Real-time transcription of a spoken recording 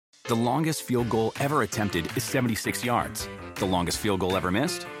The longest field goal ever attempted is 76 yards. The longest field goal ever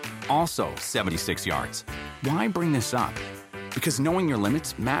missed? Also 76 yards. Why bring this up? Because knowing your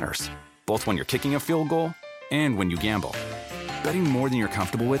limits matters, both when you're kicking a field goal and when you gamble. Betting more than you're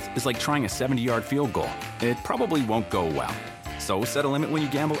comfortable with is like trying a 70-yard field goal. It probably won't go well. So set a limit when you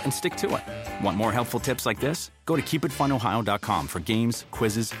gamble and stick to it. Want more helpful tips like this? Go to keepitfunohio.com for games,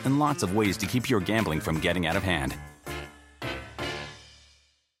 quizzes, and lots of ways to keep your gambling from getting out of hand.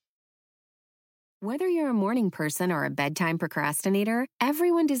 Whether you're a morning person or a bedtime procrastinator,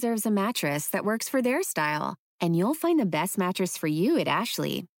 everyone deserves a mattress that works for their style. And you'll find the best mattress for you at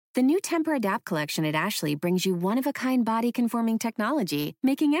Ashley. The new Temper-Adapt collection at Ashley brings you one-of-a-kind body-conforming technology,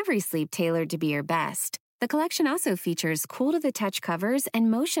 making every sleep tailored to be your best. The collection also features cool-to-the-touch covers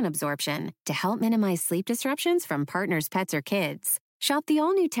and motion absorption to help minimize sleep disruptions from partners, pets, or kids. Shop the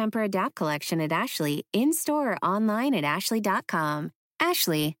all-new Temper-Adapt collection at Ashley, in-store or online at ashley.com.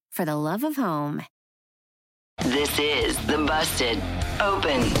 Ashley, for the love of home. This is the Busted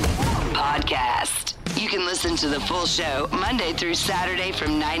Open Podcast. You can listen to the full show Monday through Saturday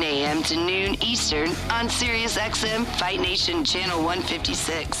from 9 a.m. to noon Eastern on SiriusXM Fight Nation Channel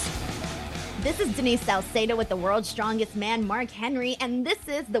 156. This is Denise Salcedo with the world's strongest man, Mark Henry, and this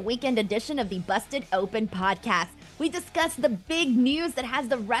is the weekend edition of the Busted Open Podcast. We discuss the big news that has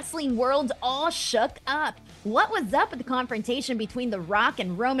the wrestling world all shook up. What was up with the confrontation between The Rock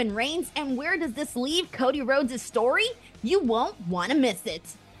and Roman Reigns, and where does this leave Cody Rhodes' story? You won't want to miss it.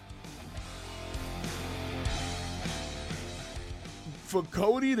 For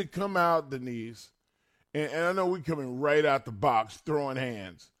Cody to come out, Denise, and I know we're coming right out the box, throwing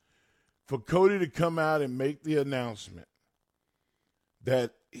hands. For Cody to come out and make the announcement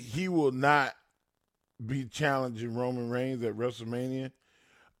that he will not be challenging Roman Reigns at WrestleMania,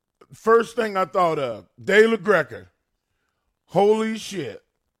 first thing I thought of, De La Greca. Holy shit.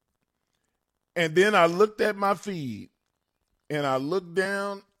 And then I looked at my feed, and I looked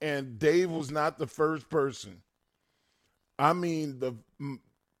down, and Dave was not the first person. I mean, the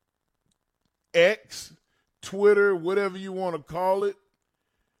X, Twitter, whatever you want to call it,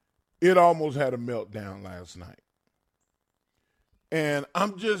 it almost had a meltdown last night. And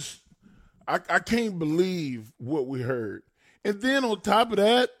I'm just, I can't believe what we heard. And then on top of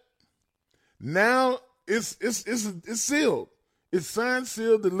that, now it's sealed. It's signed,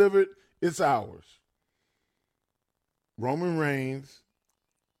 sealed, delivered. It's ours. Roman Reigns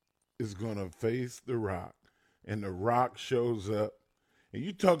is going to face The Rock. And The Rock shows up. And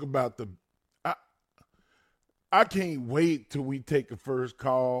you talk about I can't wait till we take the first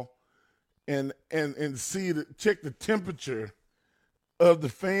call and see check the temperature of the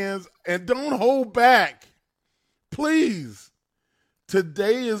fans. And don't hold back. Please.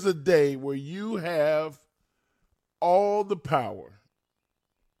 Today is a day where you have all the power.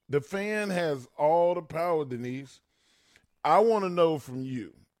 The fan has all the power, Denise. I want to know from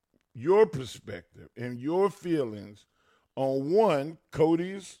you, your perspective and your feelings on, one,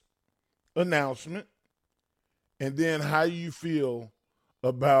 Cody's announcement, and then how you feel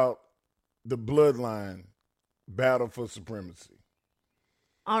about the bloodline battle for supremacy.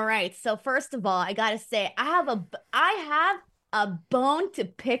 All right. So first of all, I got to say, I have a bone to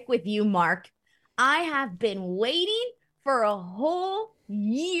pick with you, Mark. I have been waiting for a whole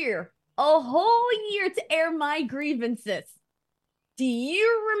year to air my grievances. Do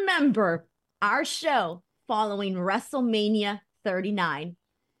you remember our show following WrestleMania 39?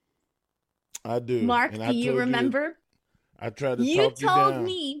 I do. Mark, do you remember? I tried to talk you down.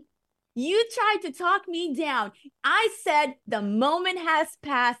 You tried to talk me down. I said the moment has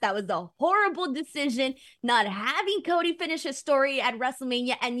passed. That was a horrible decision, not having Cody finish his story at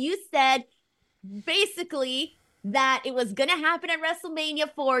WrestleMania. And you said basically that it was going to happen at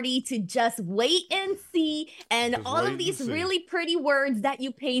WrestleMania 40 to just wait and see, and just all of these really pretty words that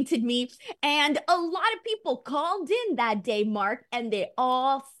you painted me. And a lot of people called in that day, Mark, and they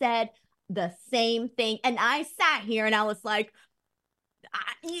all said the same thing. And I sat here and I was like,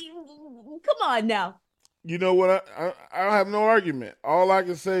 come on now. You know what? I have no argument. All I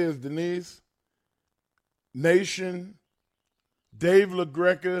can say is, Denise, Nation, Dave La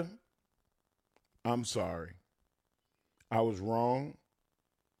Greca, I'm sorry. I was wrong.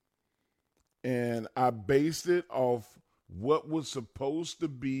 And I based it off what was supposed to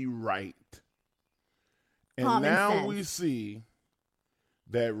be right. And Common now sense. we see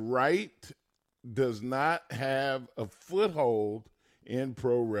that right does not have a foothold in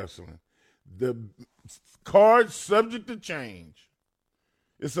pro wrestling. The card's subject to change.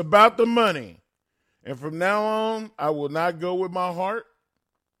 It's about the money. And from now on, I will not go with my heart.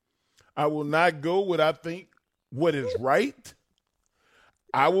 I will not go what I think what is right.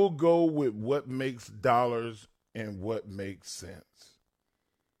 I will go with what makes dollars and what makes sense.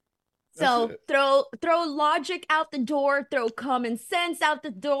 So throw logic out the door, throw common sense out the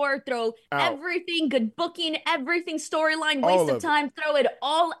door, throw everything, good booking, everything, storyline, waste of time, throw it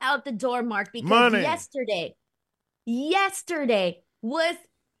all out the door, Mark, because yesterday was,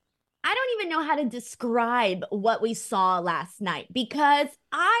 I don't even know how to describe what we saw last night, because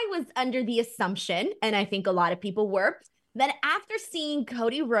I was under the assumption, and I think a lot of people were, that after seeing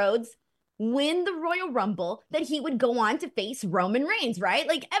Cody Rhodes win the Royal Rumble, that he would go on to face Roman Reigns, right?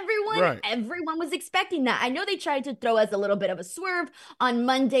 Like everyone was expecting that. I know they tried to throw us a little bit of a swerve on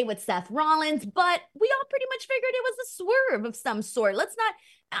Monday with Seth Rollins, but we all pretty much figured it was a swerve of some sort.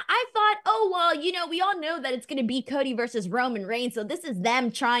 I thought, oh, well, we all know that it's going to be Cody versus Roman Reigns. So this is them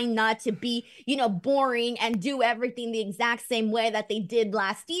trying not to be, boring and do everything the exact same way that they did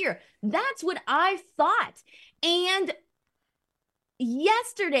last year. That's what I thought. And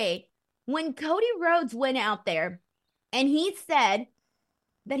yesterday, when Cody Rhodes went out there and he said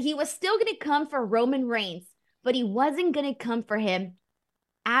that he was still going to come for Roman Reigns, but he wasn't going to come for him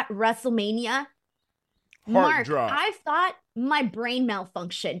at WrestleMania, Mark, I thought my brain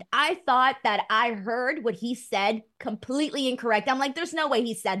malfunctioned. I thought that I heard what he said completely incorrect. I'm like, there's no way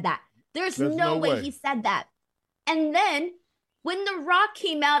he said that. There's no way he said that. And then when The Rock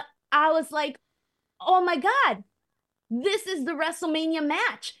came out, I was like, oh my God, this is the WrestleMania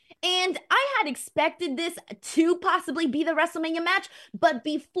match. And I had expected this to possibly be the WrestleMania match, but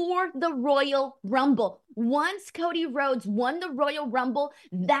before the Royal Rumble. Once Cody Rhodes won the Royal Rumble,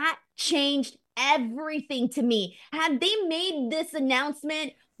 that changed everything to me. Had they made this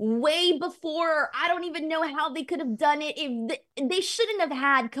announcement way before, I don't even know how they could have done it. If they shouldn't have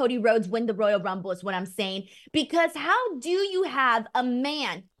had Cody Rhodes win the Royal Rumble is what I'm saying. Because how do you have a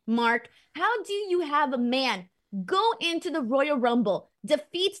man, Mark, how do you have a man go into the Royal Rumble,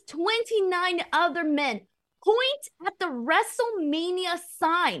 defeats 29 other men, point at the WrestleMania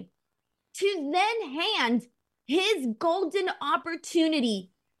sign to then hand his golden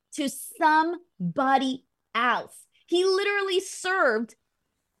opportunity to somebody else? He literally served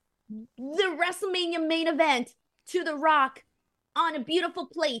the WrestleMania main event to The Rock on a beautiful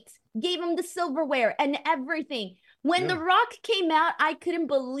plate, gave him the silverware and everything. When The Rock came out, I couldn't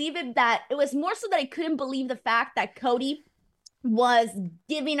believe it. That it was more so that I couldn't believe the fact that Cody was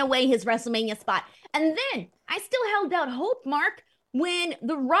giving away his WrestleMania spot. And then I still held out hope, Mark. When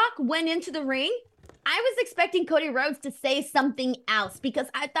The Rock went into the ring, I was expecting Cody Rhodes to say something else, because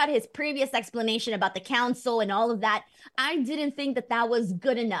I thought his previous explanation about the council and all of that, I didn't think that that was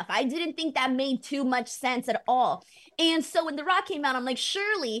good enough. I didn't think that made too much sense at all. And so when The Rock came out, I'm like,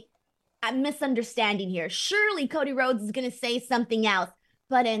 surely I'm misunderstanding here. Surely Cody Rhodes is going to say something else.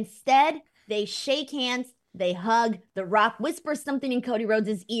 But instead, they shake hands, they hug, The Rock whispers something in Cody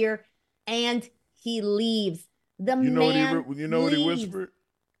Rhodes' ear, and he leaves. What he whispered?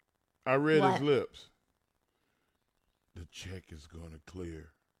 I read his lips. The check is going to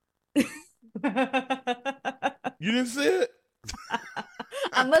clear. You didn't see it?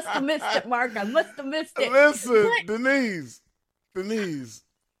 I must have missed it, Mark. I must have missed it. Listen, Denise,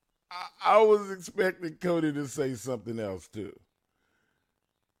 I was expecting Cody to say something else too.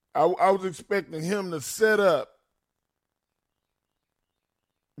 I was expecting him to set up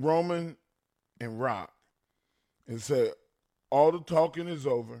Roman and Rock and say, all the talking is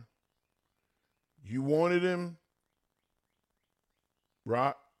over. You wanted him,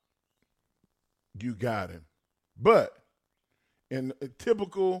 Rock, you got him. But in a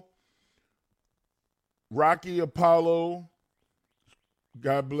typical Rocky Apollo,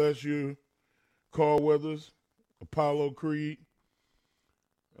 God bless you, Carl Weathers, Apollo Creed,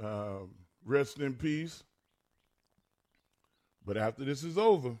 rest in peace. But after this is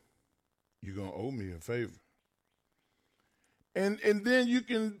over, you're gonna owe me a favor. And then you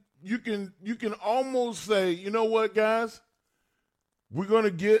can almost say, you know what, guys? We're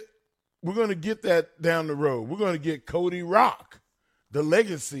gonna get that down the road. We're gonna get Cody Rock, the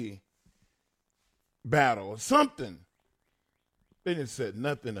legacy battle or something. They didn't set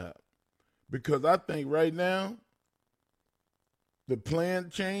nothing up, because I think right now the plan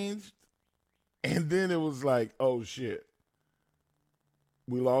changed, and then it was like, oh shit,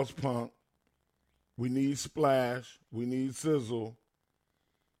 we lost Punk. We need Splash. We need Sizzle.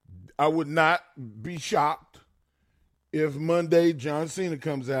 I would not be shocked if Monday John Cena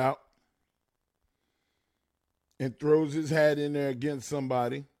comes out and throws his hat in there against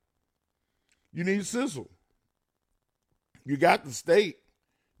somebody. You need Sizzle. You got the steak,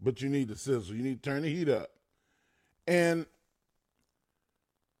 but you need the sizzle. You need to turn the heat up. And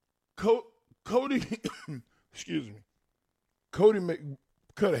Cody, excuse me, Cody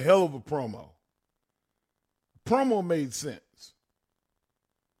cut a hell of a promo. Promo made sense.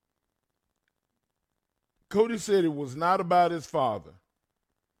 Cody said it was not about his father.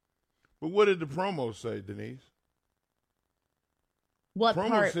 But what did the promo say, Denise? What promo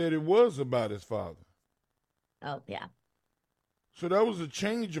part? said it was about his father. Oh, yeah. So that was a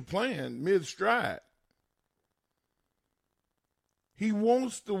change of plan mid-stride. He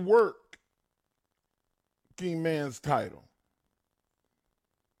wants to work King Man's title.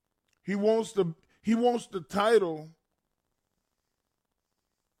 He wants the title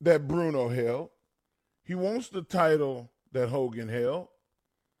that Bruno held. He wants the title that Hogan held.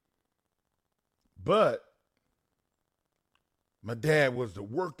 But my dad was the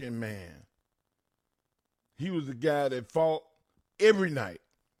working man. He was the guy that fought every night.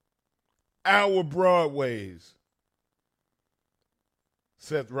 Our Broadways.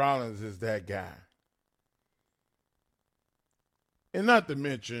 Seth Rollins is that guy. And not to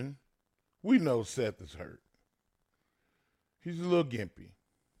mention, we know Seth is hurt. He's a little gimpy.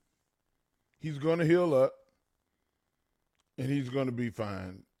 He's going to heal up, and he's going to be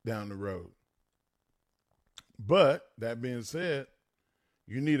fine down the road. But, that being said,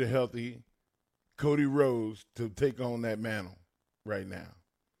 you need a healthy Cody Rhodes to take on that mantle right now.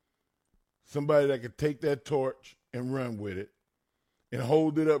 Somebody that could take that torch and run with it and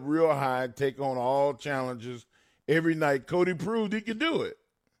hold it up real high and take on all challenges every night. Cody proved he could do it.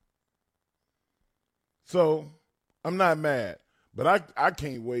 So, I'm not mad. But I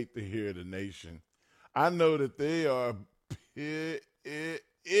can't wait to hear the nation. I know that they are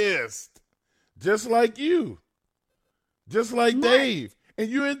pissed. Just like you. Just like Dave. And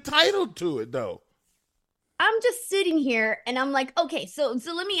you're entitled to it, though. I'm just sitting here and I'm like, okay, so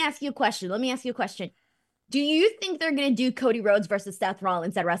let me ask you a question. Do you think they're going to do Cody Rhodes versus Seth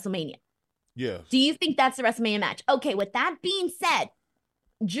Rollins at WrestleMania? Yes. Do you think that's the WrestleMania match? Okay, with that being said,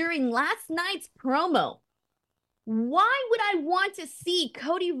 during last night's promo, why would I want to see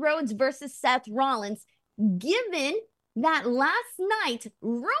Cody Rhodes versus Seth Rollins, given that last night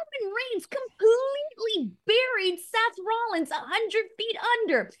Roman Reigns completely buried Seth Rollins 100 feet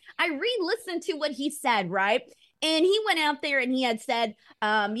under? I re-listened to what he said, right? And he went out there and he had said,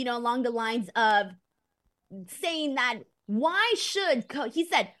 along the lines of saying that he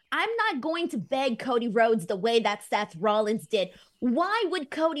said, I'm not going to beg Cody Rhodes the way that Seth Rollins did. Why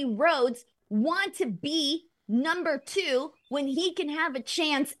would Cody Rhodes want to be number 2 when he can have a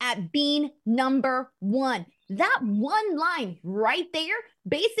chance at being number 1? That one line right there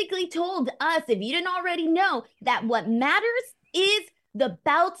basically told us, if you didn't already know, that what matters is the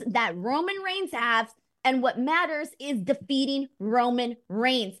belt that Roman Reigns has, and what matters is defeating Roman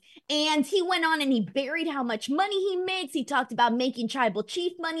Reigns. And he went on and he buried how much money he makes. He talked about making Tribal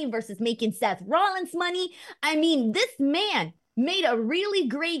Chief money versus making Seth Rollins money. I mean, this man made a really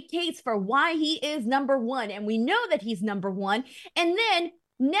great case for why he is number 1. And we know that he's number 1. And then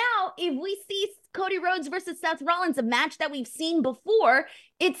now, if we see Cody Rhodes versus Seth Rollins, a match that we've seen before,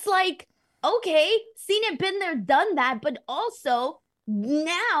 it's like, okay, seen it, been there, done that. But also,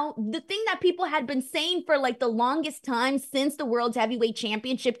 now, the thing that people had been saying for like the longest time since the World Heavyweight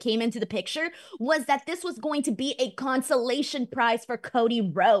Championship came into the picture was that this was going to be a consolation prize for Cody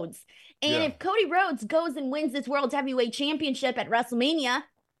Rhodes. And if Cody Rhodes goes and wins this World Heavyweight Championship at WrestleMania,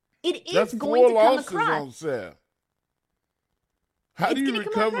 that's going to come across. On Seth. How do you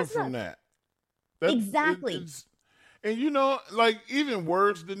recover from that? Exactly. And like even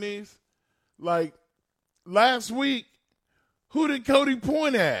worse, Denise, like last week, who did Cody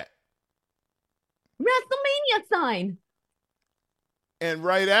point at? WrestleMania sign. And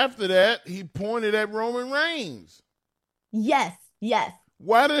right after that, he pointed at Roman Reigns. Yes.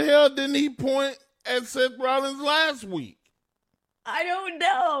 Why the hell didn't he point at Seth Rollins last week? I don't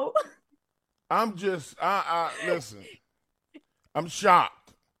know. I'm just, listen, I'm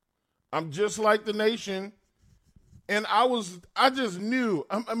shocked. I'm just like the nation. And I just knew,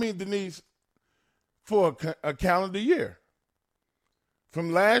 Denise, for a calendar year.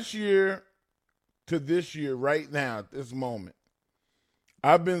 From last year to this year, right now, at this moment,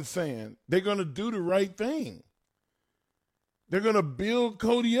 I've been saying they're going to do the right thing. They're going to build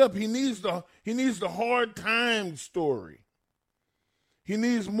Cody up. He needs the hard time story. He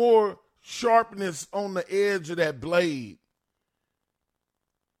needs more sharpness on the edge of that blade.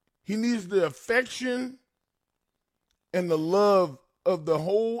 He needs the affection and the love of the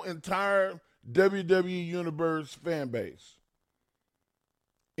whole entire WWE Universe fan base.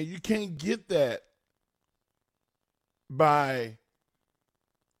 And you can't get that by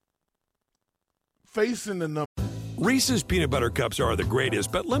facing the number. Reese's Peanut Butter Cups are the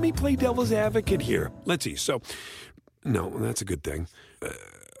greatest, but let me play devil's advocate here. Let's see. So, no, that's a good thing.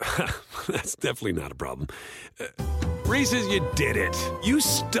 That's definitely not a problem. Reese's, you did it. You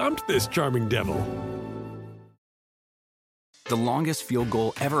stumped this charming devil. The longest field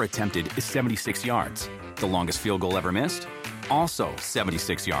goal ever attempted is 76 yards. The longest field goal ever missed? Also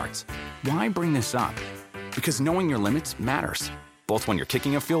 76 yards. Why bring this up? Because knowing your limits matters, both when you're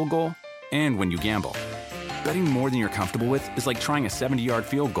kicking a field goal and when you gamble. Betting more than you're comfortable with is like trying a 70-yard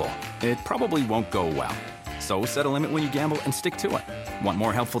field goal. It probably won't go well. So set a limit when you gamble and stick to it. Want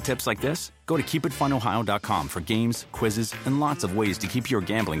more helpful tips like this? Go to keepitfunohio.com for games, quizzes, and lots of ways to keep your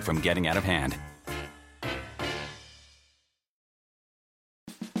gambling from getting out of hand.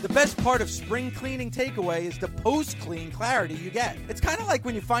 The best part of spring cleaning takeaway is the post-clean clarity you get. It's kind of like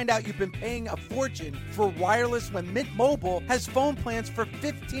when you find out you've been paying a fortune for wireless when Mint Mobile has phone plans for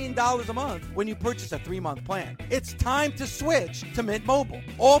 $15 a month when you purchase a 3-month plan. It's time to switch to Mint Mobile.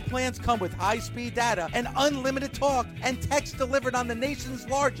 All plans come with high-speed data and unlimited talk and text delivered on the nation's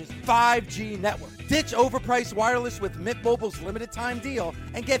largest 5G network. Ditch overpriced wireless with Mint Mobile's limited time deal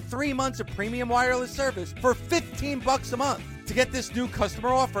and get 3 months of premium wireless service for $15 a month. To get this new customer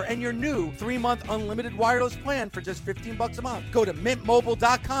offer and your new 3-month unlimited wireless plan for just $15 a month, go to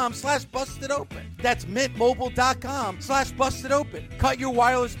mintmobile.com/bustedopen. That's mintmobile.com/bustedopen. Cut your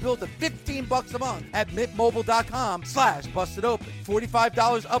wireless bill to $15 a month at mintmobile.com/bustedopen.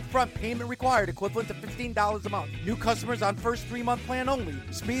 $45 upfront payment required, equivalent to $15 a month. New customers on first 3-month plan only.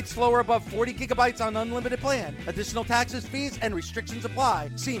 Speed slower above 40 gigabytes on unlimited plan. Additional taxes, fees, and restrictions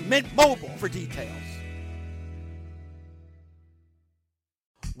apply. See Mint Mobile for details.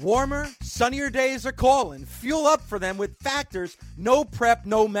 Warmer, sunnier days are calling. Fuel up for them with Factor's no prep,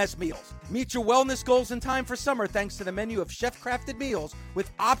 no mess meals. Meet your wellness goals in time for summer thanks to the menu of chef-crafted meals with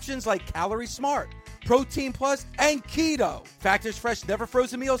options like Calorie Smart, Protein Plus, and Keto. Factor's fresh, never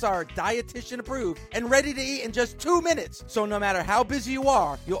frozen meals are dietitian approved and ready to eat in just 2 minutes. So no matter how busy you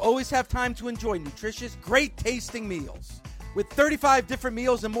are, you'll always have time to enjoy nutritious, great tasting meals. With 35 different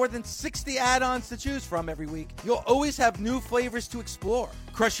meals and more than 60 add-ons to choose from every week, you'll always have new flavors to explore.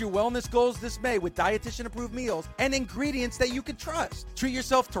 Crush your wellness goals this May with dietitian-approved meals and ingredients that you can trust. Treat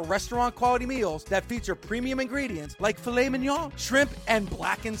yourself to restaurant-quality meals that feature premium ingredients like filet mignon, shrimp, and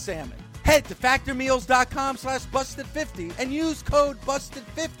blackened salmon. Head to factormeals.com/busted50 and use code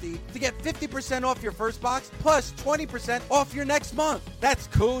BUSTED50 to get 50% off your first box plus 20% off your next month. That's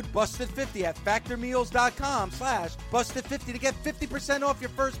code BUSTED50 at factormeals.com/busted50 to get 50% off your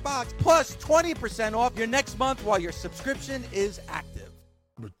first box plus 20% off your next month while your subscription is active.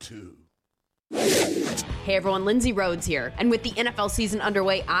 Number 2. Hey everyone, Lindsay Rhodes here. And with the NFL season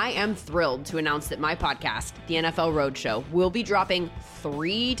underway, I am thrilled to announce that my podcast, The NFL Roadshow, will be dropping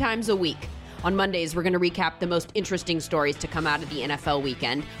 3 times a week. On Mondays, we're going to recap the most interesting stories to come out of the NFL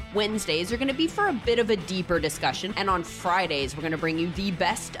weekend. Wednesdays are going to be for a bit of a deeper discussion. And on Fridays, we're going to bring you the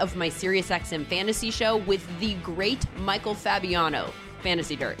best of my SiriusXM fantasy show with the great Michael Fabiano,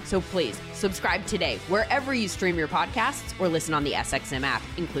 Fantasy Dirt. So please, subscribe today wherever you stream your podcasts or listen on the SXM app,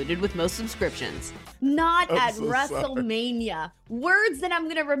 included with most subscriptions. Not at so WrestleMania. Words that I'm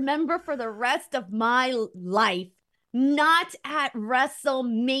going to remember for the rest of my life. Not at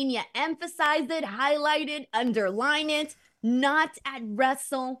WrestleMania. Emphasize it, highlight it, underline it. Not at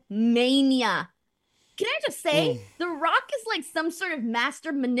WrestleMania. Can I just say, The Rock is like some sort of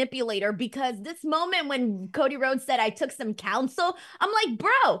master manipulator, because this moment when Cody Rhodes said, I took some counsel, I'm like,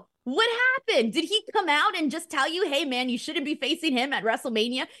 bro, what happened? Did he come out and just tell you, hey, man, you shouldn't be facing him at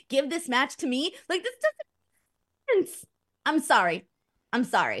WrestleMania? Give this match to me? Like, this doesn't make sense. I'm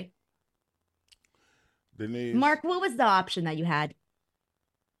sorry. Denise. Mark, what was the option that you had?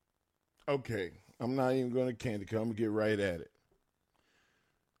 Okay, I'm not even going to candy come and get right at it.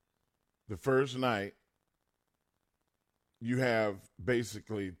 The first night, you have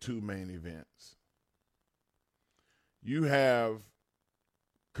basically 2 main events. You have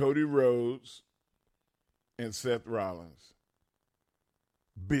Cody Rhodes and Seth Rollins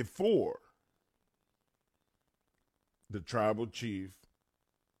before the Tribal Chief,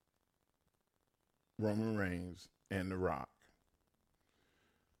 Roman Reigns, and The Rock.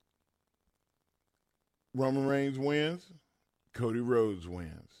 Roman Reigns wins, Cody Rhodes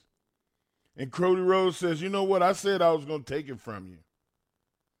wins. And Cody Rhodes says, you know what? I said I was going to take it from you.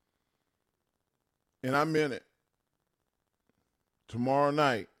 And I meant it. Tomorrow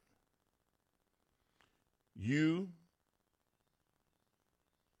night, you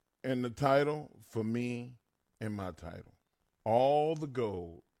and the title for me and my title. All the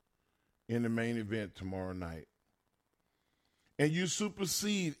gold in the main event tomorrow night. And you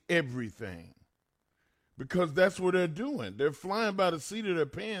supersede everything. Because that's what they're doing. They're flying by the seat of their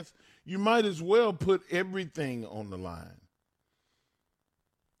pants. You might as well put everything on the line.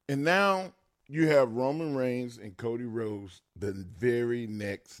 And now you have Roman Reigns and Cody Rhodes the very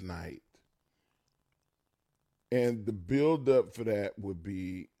next night. And the build-up for that would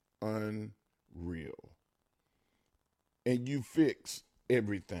be unreal. And you fix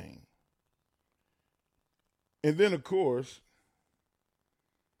everything. And then, of course,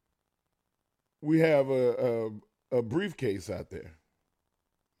 we have a briefcase out there.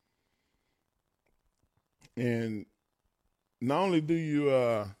 And not only do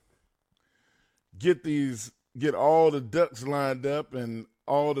you get all the ducks lined up and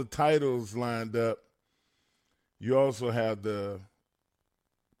all the titles lined up, you also have the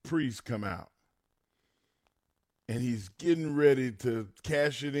priest come out. And he's getting ready to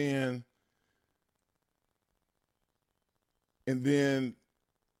cash it in. And then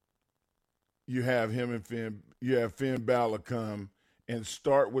you have him and Finn Balor come and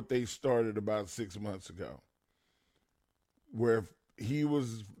start what they started about 6 months ago, where he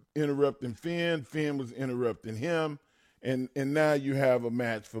was interrupting Finn was interrupting him, and now you have a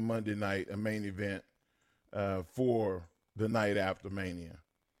match for Monday night, a main event for the night after Mania,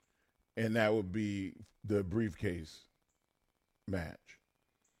 and that would be the briefcase match.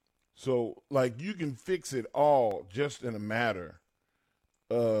 So, like, you can fix it all just in a matter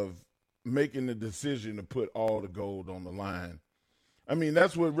of making the decision to put all the gold on the line. I mean,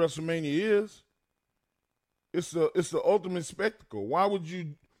 that's what WrestleMania is. It's the ultimate spectacle. Why would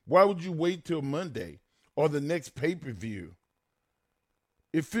you wait till Monday or the next pay-per-view?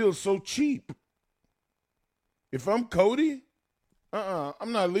 It feels so cheap. If I'm Cody,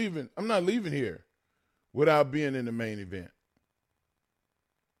 I'm not leaving. I'm not leaving here without being in the main event.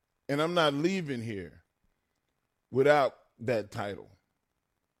 And I'm not leaving here without that title.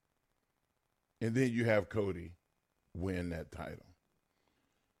 And then you have Cody win that title.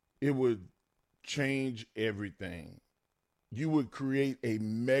 It would change everything. You would create a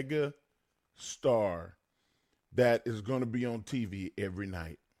mega star that is going to be on TV every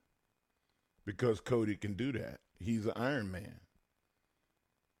night because Cody can do that. He's an Iron Man.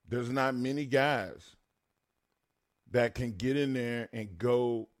 There's not many guys that can get in there and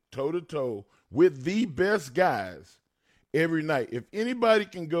go toe-to-toe with the best guys every night. If anybody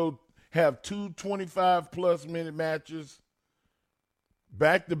can go have two 25-plus minute matches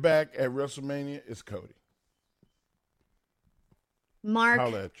back-to-back at WrestleMania, it's Cody.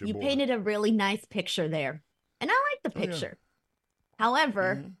 Mark, you painted a really nice picture there. And I like the picture. Yeah.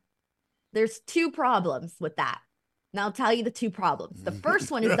 However, there's two problems with that. And I'll tell you the two problems. The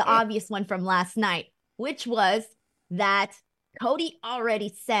first one is the obvious one from last night, which was that Cody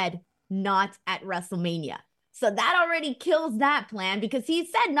already said not at WrestleMania. So that already kills that plan because he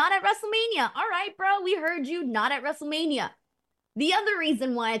said not at WrestleMania. All right, bro, we heard you, not at WrestleMania. The other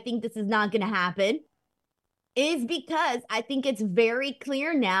reason why I think this is not going to happen is because I think it's very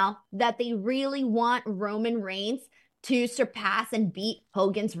clear now that they really want Roman Reigns to surpass and beat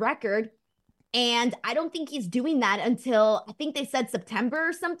Hogan's record. And I don't think he's doing that until, I think they said September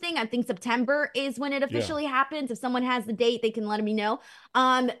or something. I think September is when it officially happens. If someone has the date, they can let me know.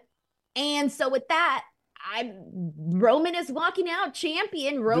 And so with that, Roman is walking out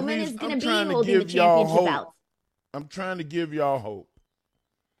champion. Roman is going to be holding the championship out. I'm trying to give y'all hope.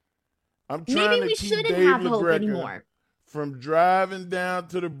 I'm trying Maybe to we keep shouldn't Dave have hope LaGreca anymore from driving down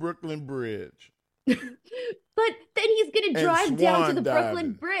to the Brooklyn Bridge. But then he's going to drive down to the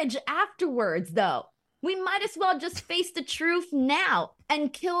Brooklyn Bridge afterwards, though. We might as well just face the truth now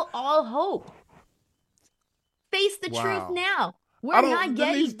and kill all hope. Face the truth now. We're not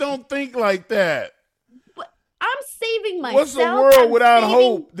getting. Denise, don't think like that. But I'm saving myself. What's a world without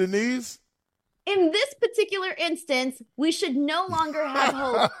hope, Denise? In this particular instance, we should no longer have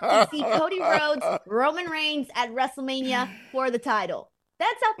hope to see Cody Rhodes, Roman Reigns at WrestleMania for the title.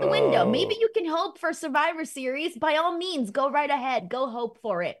 That's out the window. Maybe you can hope for Survivor Series. By all means, go right ahead. Go hope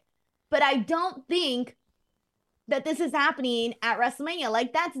for it. But I don't think that this is happening at WrestleMania.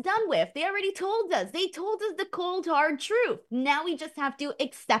 Like, that's done with. They already told us. They told us the cold, hard truth. Now we just have to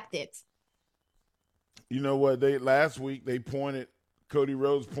accept it. You know what? Last week, Cody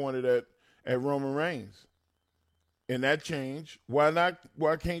Rhodes pointed at Roman Reigns. And that changed. Why not?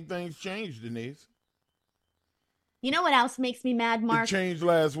 Why can't things change, Denise? You know what else makes me mad, Mark? It changed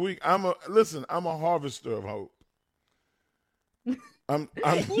last week. I'm a harvester of hope. I'm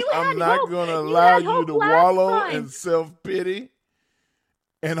not going to allow you to wallow in self-pity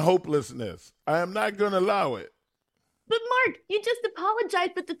and hopelessness. I am not going to allow it. But Mark, you just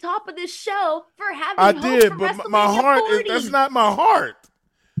apologized at the top of this show for having I hope did, for but my heart that's not my heart.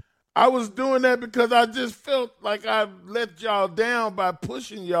 I was doing that because I just felt like I let y'all down by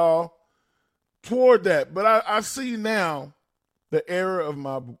pushing y'all toward that. But I see now the error of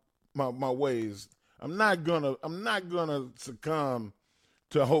my ways. I'm not gonna succumb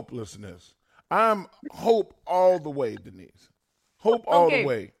to hopelessness. I'm hope all the way, Denise. Hope all the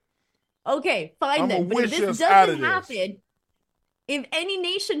way. Okay, fine then. But if this doesn't happen, if any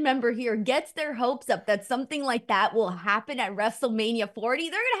Nation member here gets their hopes up that something like that will happen at WrestleMania 40,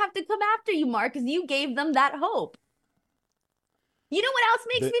 they're going to have to come after you, Mark, because you gave them that hope. You know what else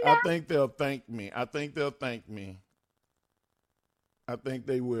makes me mad? I think they'll thank me. I think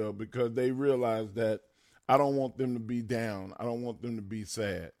they will, because they realize that I don't want them to be down. I don't want them to be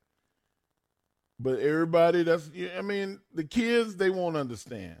sad. But everybody the kids, they won't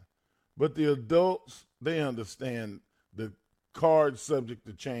understand. But the adults, they understand the card subject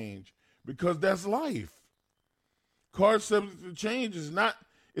to change, because that's life. Card subject to change is not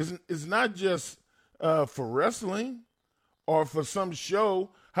just for wrestling or for some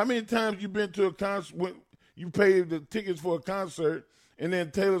show. How many times you been to a concert when you paid the tickets for a concert and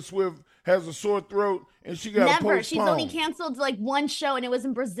then Taylor Swift has a sore throat and she got to postpone? Never. She's only canceled like one show, and it was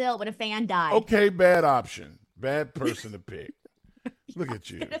in Brazil when a fan died. Okay, bad option. Bad person to pick. Look at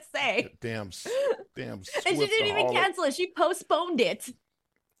you. Gonna say. Damn. And she didn't even cancel it. She postponed it.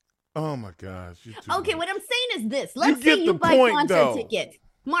 Oh my gosh. Okay, what I'm saying is this. Let's say you buy concert tickets.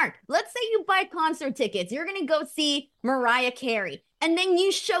 Mark, let's say you buy concert tickets. You're gonna go see Mariah Carey, and then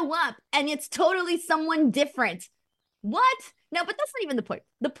you show up and it's totally someone different. What? No, but that's not even the point.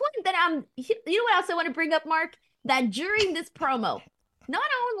 The point that you know what else I want to bring up, Mark? That during this promo, not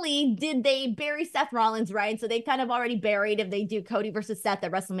only did they bury Seth Rollins, right? So they kind of already buried if they do Cody versus Seth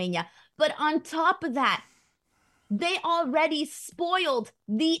at WrestleMania. But on top of that, they already spoiled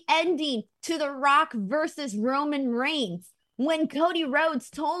the ending to The Rock versus Roman Reigns when Cody Rhodes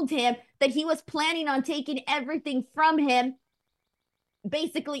told him that he was planning on taking everything from him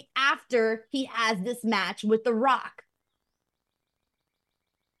basically after he has this match with The Rock.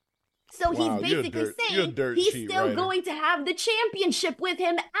 So he's basically saying he's still going to have the championship with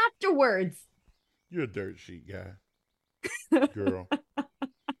him afterwards. You're a dirt sheet guy. Girl.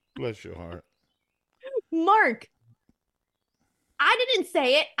 Bless your heart. Mark, I didn't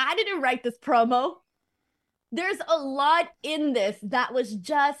say it. I didn't write this promo. There's a lot in this that was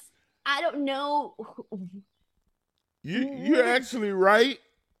just, I don't know. You're actually right.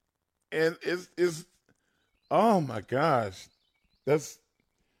 And it's oh my gosh.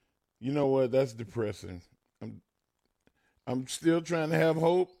 You know what? That's depressing. I'm still trying to have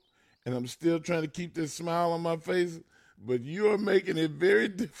hope, and I'm still trying to keep this smile on my face, but you are making it very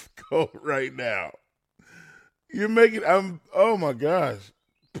difficult right now. Oh my gosh.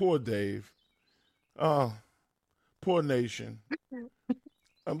 Poor Dave. Oh, poor Nation.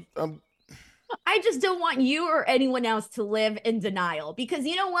 I just don't want you or anyone else to live in denial, because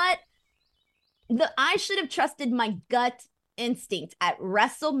you know what? I should have trusted my gut instinct at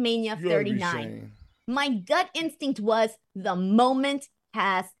WrestleMania 39. My gut instinct was the moment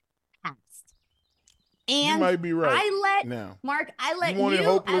has passed. And you might be right. I let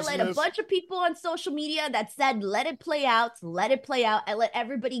a bunch of people on social media that said, let it play out. I let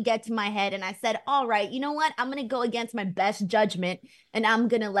everybody get to my head, and I said, all right, you know what? I'm going to go against my best judgment, and I'm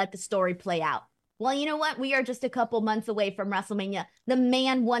going to let the story play out. Well, you know what? We are just a couple months away from WrestleMania. The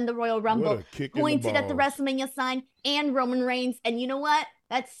man won the Royal Rumble, pointed at the WrestleMania sign, and Roman Reigns. And you know what?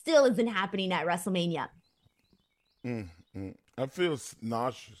 That still isn't happening at WrestleMania. I feel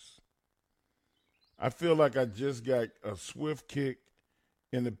nauseous. I feel like I just got a swift kick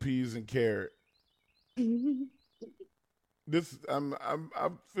in the peas and carrot. I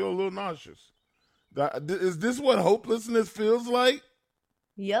feel a little nauseous. Is this what hopelessness feels like?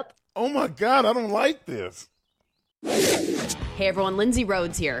 Yep. Oh my God, I don't like this. Hey everyone, Lindsay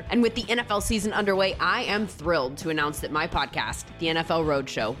Rhodes here. And with the NFL season underway, I am thrilled to announce that my podcast, The NFL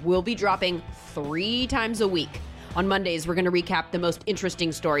Roadshow, will be dropping 3 times a week. On Mondays, we're going to recap the most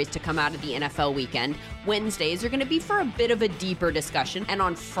interesting stories to come out of the NFL weekend. Wednesdays are going to be for a bit of a deeper discussion. And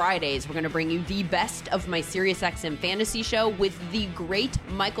on Fridays, we're going to bring you the best of my SiriusXM fantasy show with the great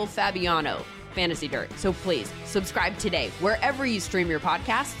Michael Fabiano. Fantasy Dirt. So please subscribe today wherever you stream your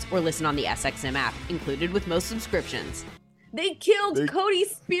podcasts or listen on the SXM app, included with most subscriptions. They killed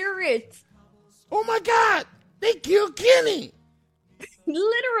Cody's spirit. Oh my God, they killed Kenny.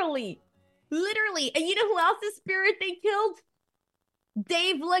 Literally. And you know who else's spirit they killed?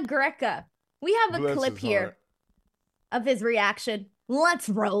 Dave LaGreca. We have a clip here of his reaction. Let's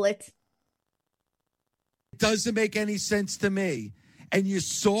roll it. It doesn't make any sense to me. And you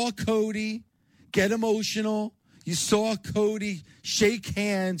saw Cody get emotional. You saw Cody shake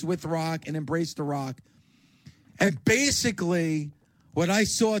hands with Rock and embrace The Rock. And basically, what I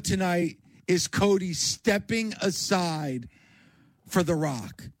saw tonight is Cody stepping aside for The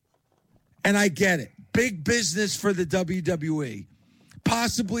Rock. And I get it. Big business for the WWE.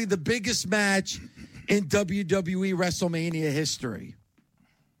 Possibly the biggest match in WWE WrestleMania history.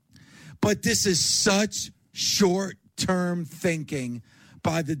 But this is such short-term thinking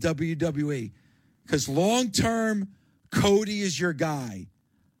by the WWE. Because long-term, Cody is your guy.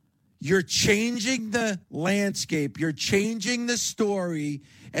 You're changing the landscape. You're changing the story.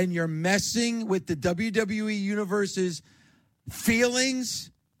 And you're messing with the WWE Universe's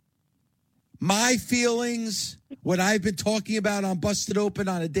feelings, my feelings, what I've been talking about on Busted Open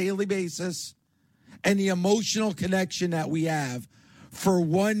on a daily basis, and the emotional connection that we have for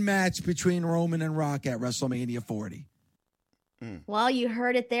one match between Roman and Rock at WrestleMania 40. Well, you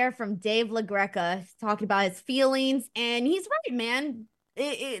heard it there from Dave LaGreca talking about his feelings, and he's right, man.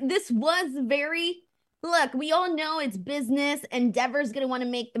 This was very... Look, we all know it's business. Endeavor's going to want to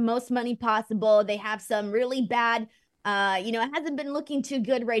make the most money possible. They have some really bad, it hasn't been looking too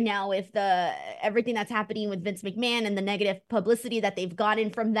good right now with everything that's happening with Vince McMahon and the negative publicity that they've gotten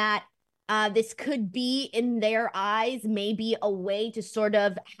from that. This could be, in their eyes, maybe a way to sort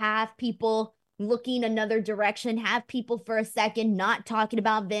of have people looking another direction, have people for a second not talking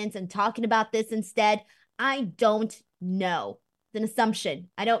about Vince and talking about this instead. I don't know. It's an assumption.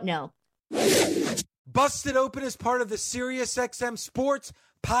 I don't know. Busted Open is part of the SiriusXM Sports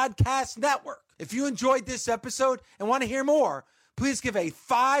Podcast Network. If you enjoyed this episode and want to hear more, please give a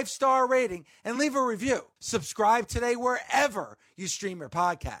 5-star rating and leave a review. Subscribe today wherever you stream your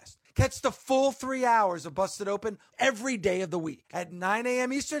podcast. Catch the full 3 hours of Busted Open every day of the week at 9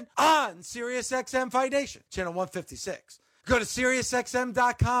 a.m. Eastern on SiriusXM Fight Nation, channel 156. Go to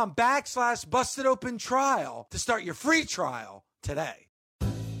SiriusXM.com/Busted Open Trial to start your free trial today.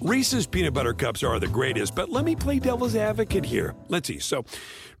 Reese's peanut butter cups are the greatest, but let me play devil's advocate here. Let's see. So,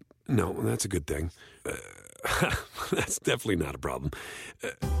 no, that's a good thing. That's definitely not a problem.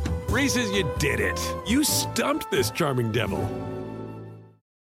 Reese's, you did it. You stumped this charming devil.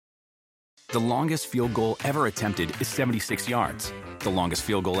 The longest field goal ever attempted is 76 yards. The longest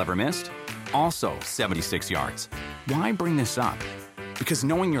field goal ever missed? Also 76 yards. Why bring this up? Because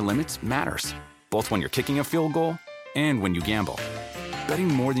knowing your limits matters, both when you're kicking a field goal and when you gamble. Betting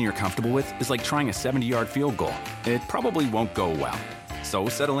more than you're comfortable with is like trying a 70-yard field goal. It probably won't go well. So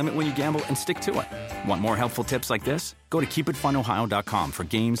set a limit when you gamble and stick to it. Want more helpful tips like this? Go to keepitfunohio.com for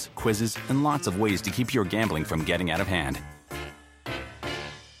games, quizzes, and lots of ways to keep your gambling from getting out of hand.